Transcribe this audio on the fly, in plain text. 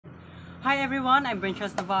Hi everyone, I'm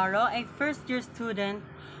Brenatoo, a first-year student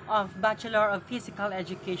of Bachelor of Physical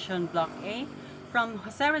Education Block A from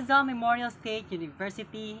Jose Rizal Memorial State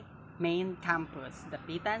University Main Campus,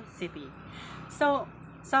 Dapitan City. So,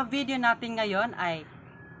 sa video natin ngayon ay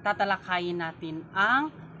tatalakayin natin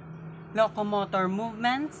ang locomotor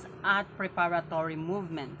movements at preparatory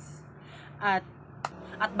movements. At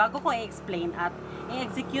bago ko i-explain at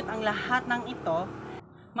i-execute ang lahat ng ito,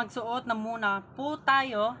 magsuot na muna po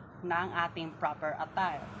tayo ng ating proper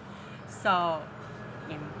attire. So,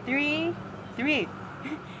 in 3, 2,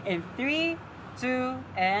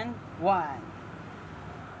 and 1.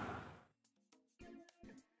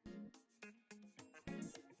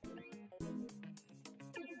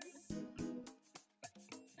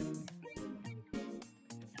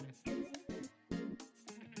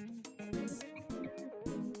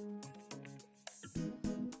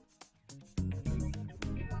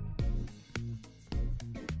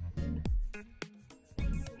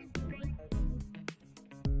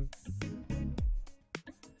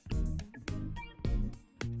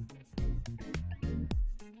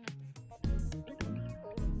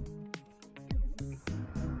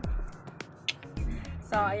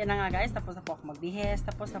 So, ayan na nga guys, tapos na po ako magbihis,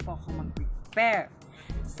 tapos na po ako mag-prepare.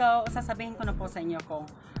 So, sasabihin ko na po sa inyo kung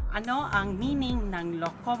ano ang meaning ng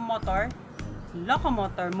locomotor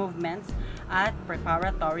movements at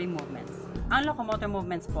preparatory movements. Ang locomotor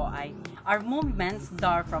movements po ay are movements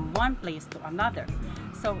that are from one place to another.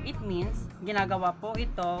 So, it means, ginagawa po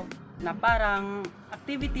ito na parang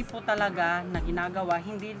activity po talaga na ginagawa,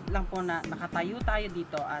 hindi lang po na nakatayo tayo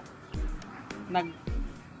dito at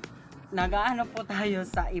nag-aano po tayo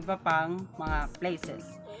sa iba pang mga places.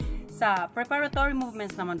 Sa preparatory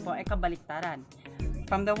movements naman po ay kabaliktaran.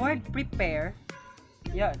 From the word prepare,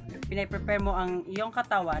 yun, pinaprepare mo ang iyong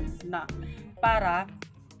katawan na para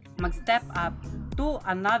mag-step up to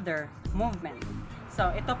another movement.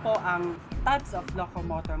 So, ito po ang types of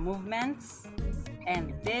locomotor movements,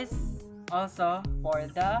 and this also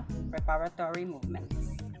for the preparatory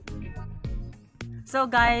movements. So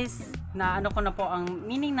guys, na ano ko na po ang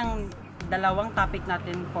meaning ng dalawang topic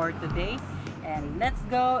natin for today, and let's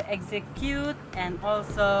go execute and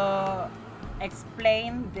also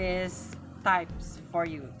explain these types for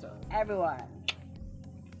you to everyone.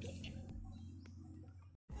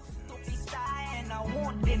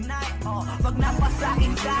 Pag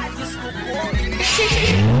napasain ka, Diyos ko po.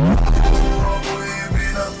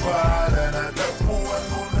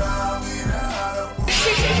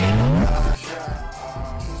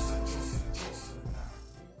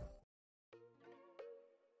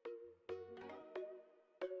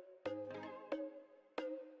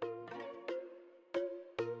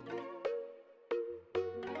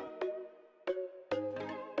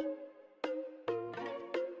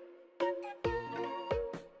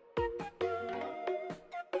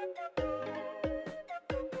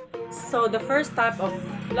 So the first type of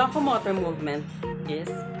locomotor movement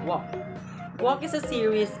is walk. Walk is a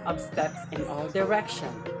series of steps in all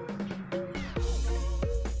directions.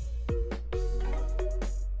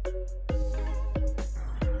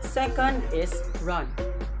 Second is run.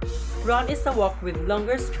 Run is a walk with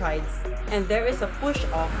longer strides, and there is a push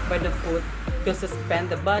off by the foot to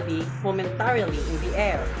suspend the body momentarily in the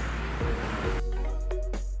air.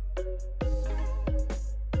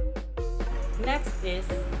 Next is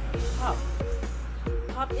hop.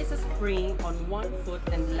 Hop is a spring on one foot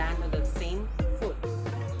and land on the same foot.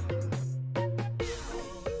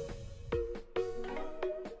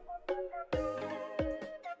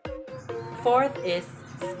 Fourth is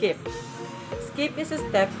skip. Skip is a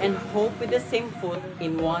step and hop with the same foot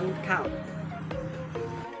in one count.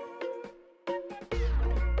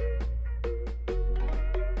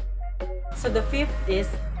 So the fifth is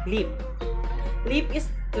leap. Leap is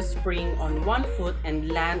to spring on one foot and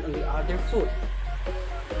land on the other foot.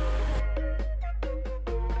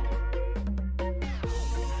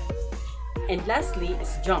 And lastly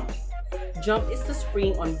is jump. Jump is to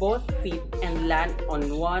spring on both feet and land on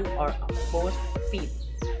one or both feet.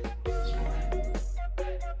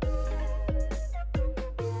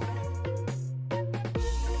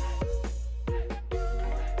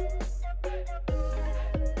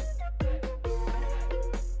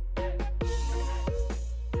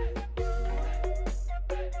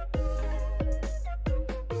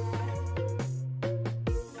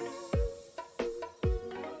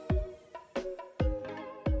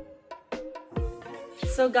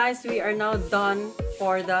 So guys, we are now done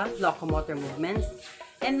for the locomotor movements,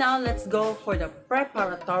 and now let's go for the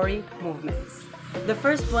preparatory movements. The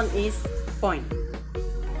first one is point.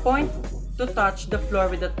 Point to touch the floor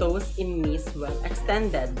with the toes and knees well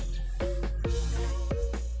extended.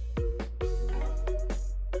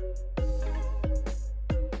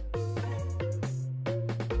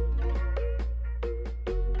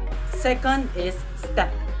 Second is step.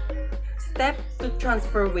 Step to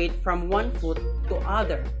transfer weight from one foot to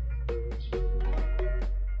other.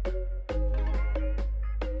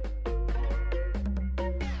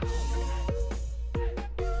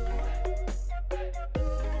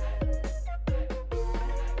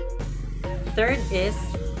 Third is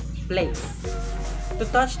place. To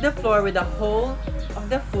touch the floor with the whole of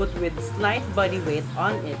the foot with slight body weight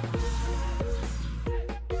on it.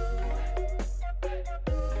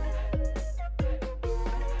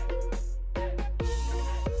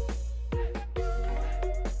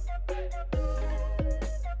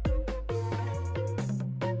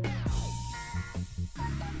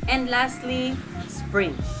 And lastly,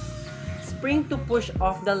 spring. Spring to push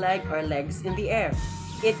off the leg or legs in the air.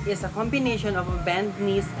 It is a combination of a bend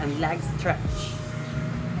knees and leg stretch.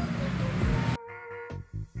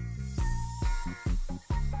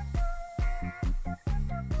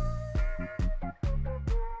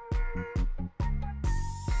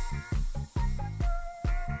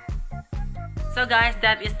 So guys,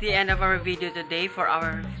 that is the end of our video today for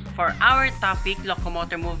our topic,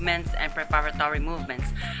 locomotor movements and preparatory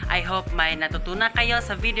movements. I hope may natutunan kayo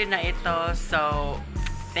sa video na ito. So,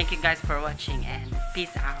 thank you guys for watching and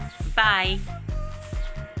peace out. Bye!